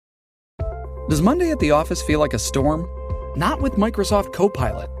Does Monday at the office feel like a storm? Not with Microsoft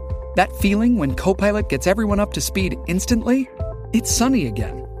Copilot. That feeling when Copilot gets everyone up to speed instantly? It's sunny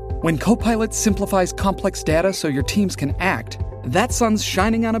again. When Copilot simplifies complex data so your teams can act, that sun's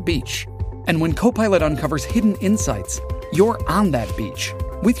shining on a beach. And when Copilot uncovers hidden insights, you're on that beach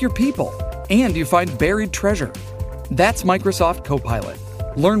with your people, and you find buried treasure. That's Microsoft Copilot.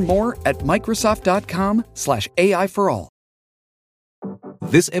 Learn more at Microsoft.com/AI for all.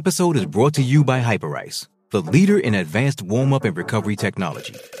 This episode is brought to you by Hyperice, the leader in advanced warm-up and recovery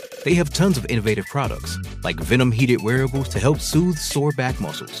technology. They have tons of innovative products, like Venom-heated wearables to help soothe sore back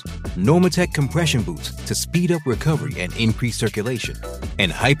muscles, Normatec compression boots to speed up recovery and increase circulation,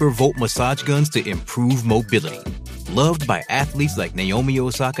 and Hypervolt massage guns to improve mobility. Loved by athletes like Naomi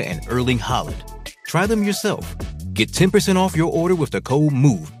Osaka and Erling Haaland. Try them yourself. Get 10% off your order with the code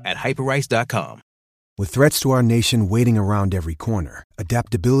MOVE at Hyperice.com. With threats to our nation waiting around every corner,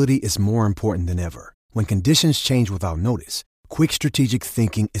 adaptability is more important than ever. When conditions change without notice, quick strategic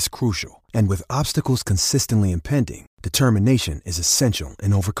thinking is crucial. And with obstacles consistently impending, determination is essential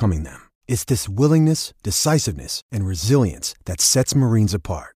in overcoming them. It's this willingness, decisiveness, and resilience that sets Marines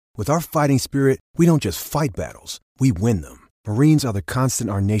apart. With our fighting spirit, we don't just fight battles, we win them. Marines are the constant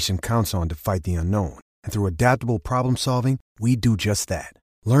our nation counts on to fight the unknown. And through adaptable problem solving, we do just that.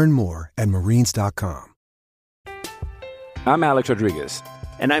 Learn more at Marines.com. I'm Alex Rodriguez.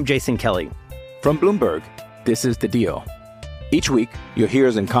 And I'm Jason Kelly. From Bloomberg, this is The Deal. Each week, you'll hear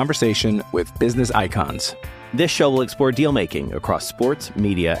us in conversation with business icons. This show will explore deal-making across sports,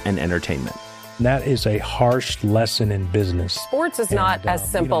 media, and entertainment. That is a harsh lesson in business. Sports is not as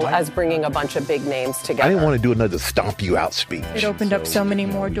simple as bringing a bunch of big names together. I didn't want to do another stomp you out speech. It opened up so many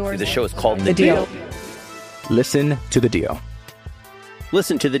more doors. The show is called The Deal. Listen to The Deal.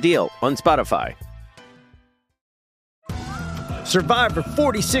 Listen to The Deal on Spotify. Survivor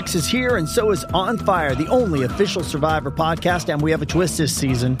 46 is here, and so is On Fire, the only official Survivor podcast, and we have a twist this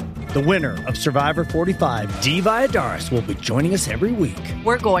season. The winner of Survivor 45, Dee Valladares, will be joining us every week.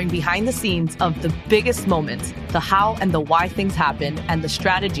 We're going behind the scenes of the biggest moments, the how and the why things happen, and the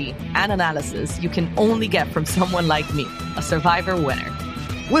strategy and analysis you can only get from someone like me, a Survivor winner.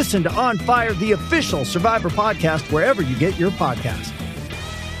 Listen to On Fire, the official Survivor podcast, wherever you get your podcast.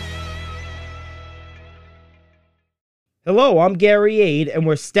 Hello, I'm Gary Ade, and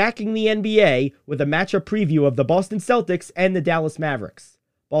we're stacking the NBA with a matchup preview of the Boston Celtics and the Dallas Mavericks.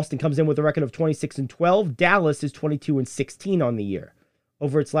 Boston comes in with a record of 26-12. Dallas is 22-16 on the year.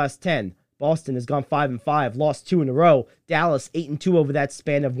 Over its last 10, Boston has gone 5-5, lost 2 in a row. Dallas 8-2 over that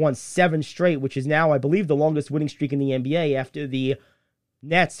span, have won 7 straight, which is now, I believe, the longest winning streak in the NBA after the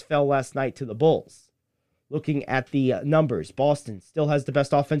Nets fell last night to the Bulls. Looking at the numbers, Boston still has the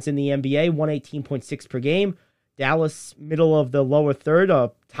best offense in the NBA, 118.6 per game. Dallas, middle of the lower third,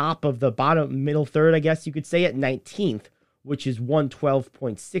 top of the bottom middle third, I guess you could say, at 19th, which is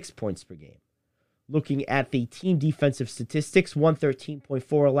 112.6 points per game. Looking at the team defensive statistics,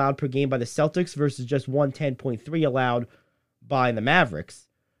 113.4 allowed per game by the Celtics versus just 110.3 allowed by the Mavericks.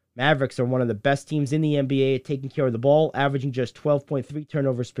 Mavericks are one of the best teams in the NBA at taking care of the ball, averaging just 12.3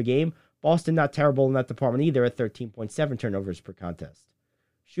 turnovers per game. Boston not terrible in that department either at 13.7 turnovers per contest.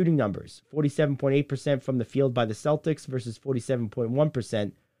 Shooting numbers, 47.8% from the field by the Celtics versus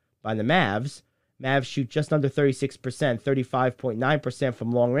 47.1% by the Mavs. Mavs shoot just under 36%, 35.9%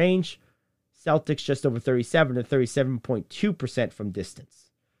 from long range. Celtics just over 37 and 37.2% from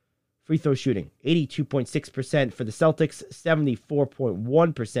distance. Free throw shooting, 82.6% for the Celtics,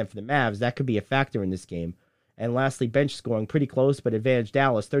 74.1% for the Mavs. That could be a factor in this game. And lastly, bench scoring, pretty close, but advantage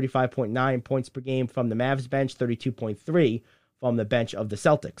Dallas, 35.9 points per game from the Mavs bench, 32.3 from the bench of the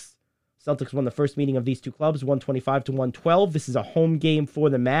Celtics. Celtics won the first meeting of these two clubs, 125-112. This is a home game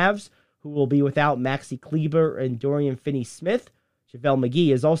for the Mavs, who will be without Maxi Kleber and Dorian Finney-Smith. JaVale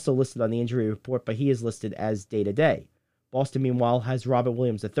McGee is also listed on the injury report, but he is listed as day-to-day. Boston, meanwhile, has Robert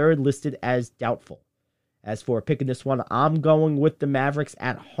Williams III listed as doubtful. As for picking this one, I'm going with the Mavericks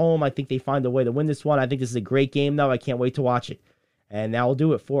at home. I think they find a way to win this one. I think this is a great game, though. I can't wait to watch it. And that will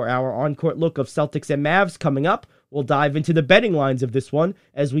do it for our on-court look of Celtics and Mavs. Coming up, we'll dive into the betting lines of this one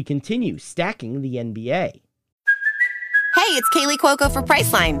as we continue stacking the NBA. Hey, it's Kaylee Cuoco for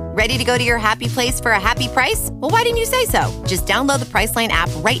Priceline. Ready to go to your happy place for a happy price? Well, why didn't you say so? Just download the Priceline app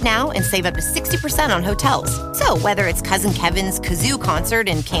right now and save up to 60% on hotels. So whether it's Cousin Kevin's Kazoo Concert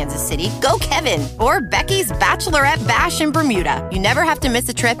in Kansas City, go Kevin, or Becky's Bachelorette Bash in Bermuda, you never have to miss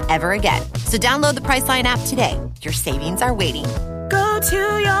a trip ever again. So download the Priceline app today. Your savings are waiting. Go to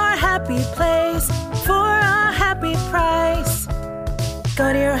your happy place for a happy price.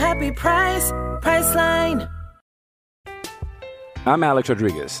 Go to your happy price, Priceline. I'm Alex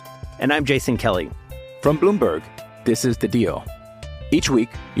Rodriguez. And I'm Jason Kelly. From Bloomberg, this is The Deal. Each week,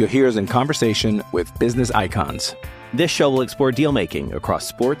 you'll hear us in conversation with business icons. This show will explore deal-making across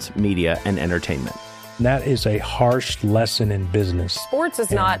sports, media, and entertainment. That is a harsh lesson in business. Sports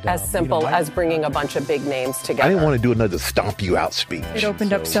is not as simple as bringing a bunch of big names together. I didn't want to do another stomp you out speech. It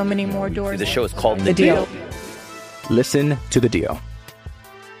opened up so many more doors. The show is called The Deal. Listen to The Deal.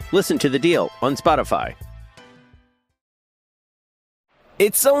 Listen to The Deal on Spotify.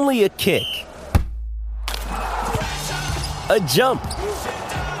 It's only a kick, a jump,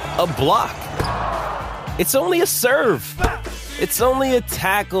 a block. It's only a serve. It's only a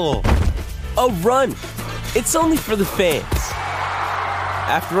tackle, a run. It's only for the fans.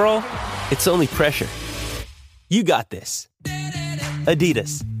 After all, it's only pressure. You got this.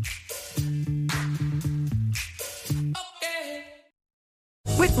 Adidas.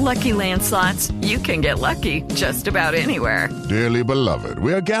 With Lucky Land Slots, you can get lucky just about anywhere. Dearly beloved,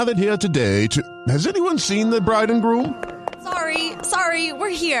 we are gathered here today to... Has anyone seen the bride and groom? Sorry, we're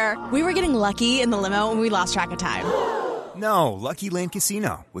here. We were getting lucky in the limo and we lost track of time. No, Lucky Land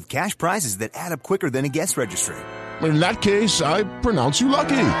Casino, with cash prizes that add up quicker than a guest registry. In that case, I pronounce you lucky.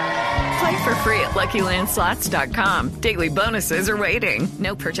 Play for free at LuckyLandSlots.com. Daily bonuses are waiting.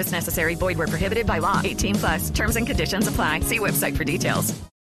 No purchase necessary. Void where prohibited by law. 18+. Terms and conditions apply. See website for details.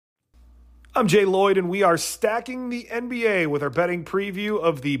 I'm Jay Lloyd, and we are stacking the NBA with our betting preview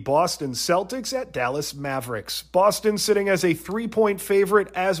of the Boston Celtics at Dallas Mavericks. Boston sitting as a 3-point favorite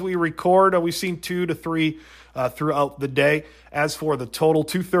as we record. We've seen 2 to 3 throughout the day. As for the total,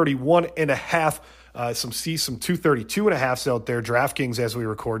 231.5. Some 232.5s out there. DraftKings, as we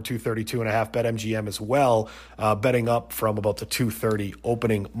record, 232.5. BetMGM as well, betting up from about the 230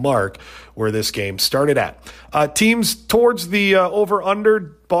 opening mark where this game started at. Teams towards the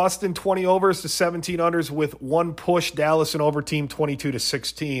over-under. Boston 20 overs to 17 unders with 1 push. Dallas an over team 22 to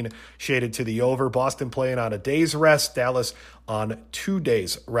 16 shaded to the over. Boston playing on a day's rest. Dallas on 2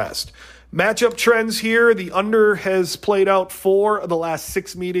 days rest. Matchup trends here. The under has played out 4 of the last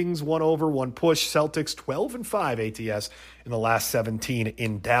 6 meetings, 1 over, 1 push. Celtics 12-5 ATS in the last 17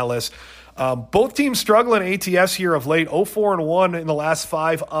 in Dallas. Both teams struggling ATS here of late. 0-4-1 in the last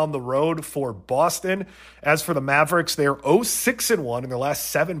 5 on the road for Boston. As for the Mavericks, they're 0-6-1 in their last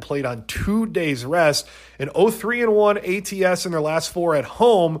 7 played on 2 days rest, and 0-3-1 ATS in their last 4 at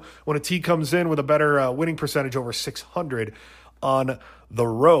home when a team comes in with a better winning percentage over 600 on the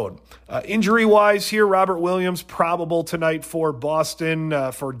road. Injury-wise here, Robert Williams probable tonight for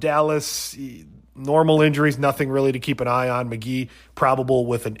Boston. For Dallas, normal injuries, nothing really to keep an eye on. McGee probable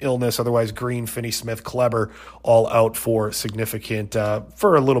with an illness. Otherwise, Green, Finney-Smith, Kleber all out for significant,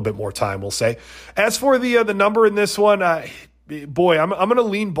 for a little bit more time, we'll say. As for the number in this one, boy, I'm going to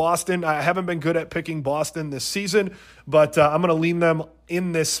lean Boston. I haven't been good at picking Boston this season, but I'm going to lean them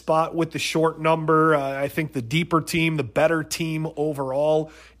in this spot with the short number. I think the deeper team, the better team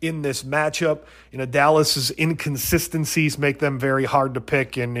overall in this matchup. Dallas's inconsistencies make them very hard to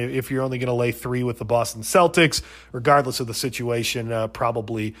pick, and if you're only going to lay 3 with the Boston Celtics, regardless of the situation,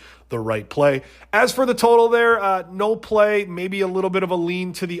 probably the right play. As for the total there, no play, maybe a little bit of a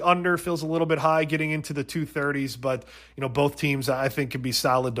lean to the under, feels a little bit high getting into the 230s, but both teams I think can be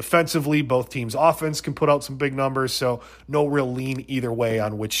solid defensively. Both teams' offense can put out some big numbers, so no real lean either way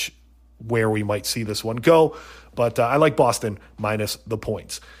on where we might see this one go. But I like Boston minus the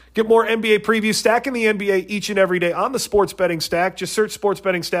points. Get more NBA previews, stacking the NBA each and every day on the Sports Betting Stack. Just search Sports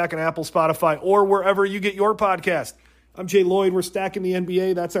Betting Stack on Apple, Spotify, or wherever you get your podcast. I'm Jay Lloyd. We're stacking the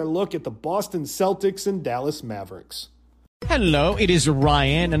NBA. That's our look at the Boston Celtics and Dallas Mavericks. Hello, it is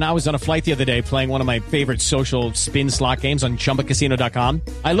Ryan, and I was on a flight the other day playing one of my favorite social spin slot games on ChumbaCasino.com.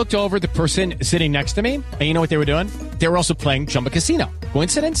 I looked over at the person sitting next to me, and you know what they were doing? They were also playing Chumba Casino.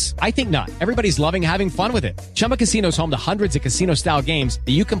 Coincidence? I think not. Everybody's loving having fun with it. Chumba Casino is home to hundreds of casino-style games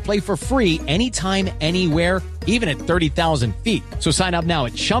that you can play for free anytime, anywhere, even at 30,000 feet. So sign up now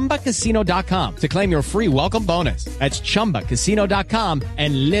at ChumbaCasino.com to claim your free welcome bonus. That's ChumbaCasino.com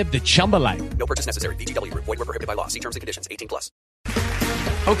and live the Chumba life. No purchase necessary. VGW. Void where prohibited by law. See terms and conditions. 18+.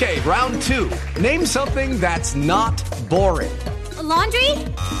 Okay, round 2. Name something that's not boring. A laundry?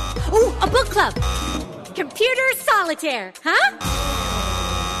 Ooh, a book club. Computer solitaire, huh?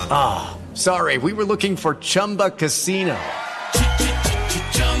 Ah, sorry, we were looking for Chumba Casino.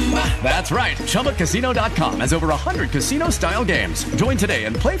 That's right, ChumbaCasino.com has over 100 casino-style games. Join today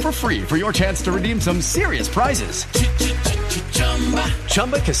and play for free for your chance to redeem some serious prizes.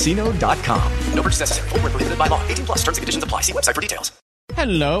 ChumbaCasino.com. No purchase necessary. Void where prohibited by law. 18+. Terms and conditions apply. See website for details.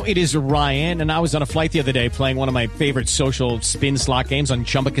 Hello, it is Ryan, and I was on a flight the other day playing one of my favorite social spin slot games on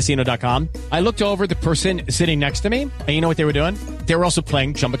ChumbaCasino.com. I looked over at the person sitting next to me, and you know what they were doing? They were also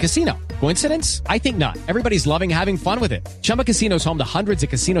playing Chumba Casino. Coincidence? I think not. Everybody's loving having fun with it. Chumba Casino is home to hundreds of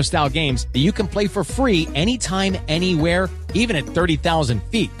casino-style games that you can play for free anytime, anywhere, even at 30,000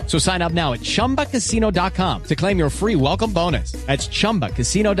 feet. So sign up now at ChumbaCasino.com to claim your free welcome bonus. That's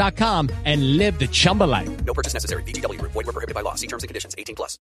ChumbaCasino.com and live the Chumba life. No purchase necessary. VGW. Void where prohibited by law. See terms and conditions.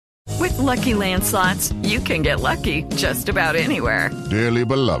 18+. With Lucky Land Slots, you can get lucky just about anywhere. Dearly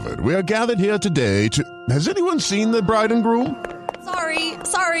beloved, we are gathered here today to... Has anyone seen the bride and groom?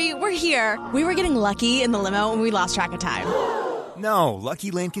 Sorry, we're here. We were getting lucky in the limo and we lost track of time. No,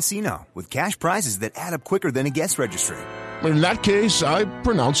 Lucky Land Casino, with cash prizes that add up quicker than a guest registry. In that case, I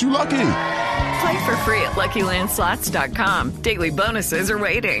pronounce you lucky. Play for free at LuckyLandSlots.com. Daily bonuses are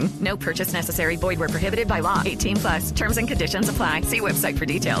waiting. No purchase necessary. Void where prohibited by law. 18+. Terms and conditions apply. See website for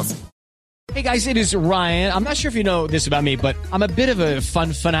details. Hey guys, it is Ryan. I'm not sure if you know this about me, but I'm a bit of a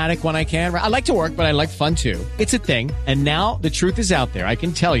fun fanatic when I can. I like to work, but I like fun too. It's a thing. And now the truth is out there. I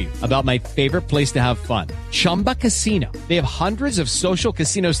can tell you about my favorite place to have fun. Chumba Casino. They have hundreds of social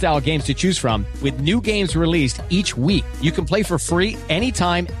casino style games to choose from with new games released each week. You can play for free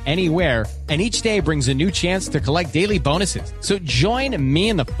anytime, anywhere. And each day brings a new chance to collect daily bonuses. So join me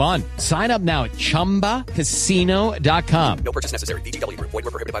in the fun. Sign up now at ChumbaCasino.com. No purchase necessary. VGW. Void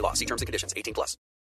where prohibited by law. See terms and conditions. 18+.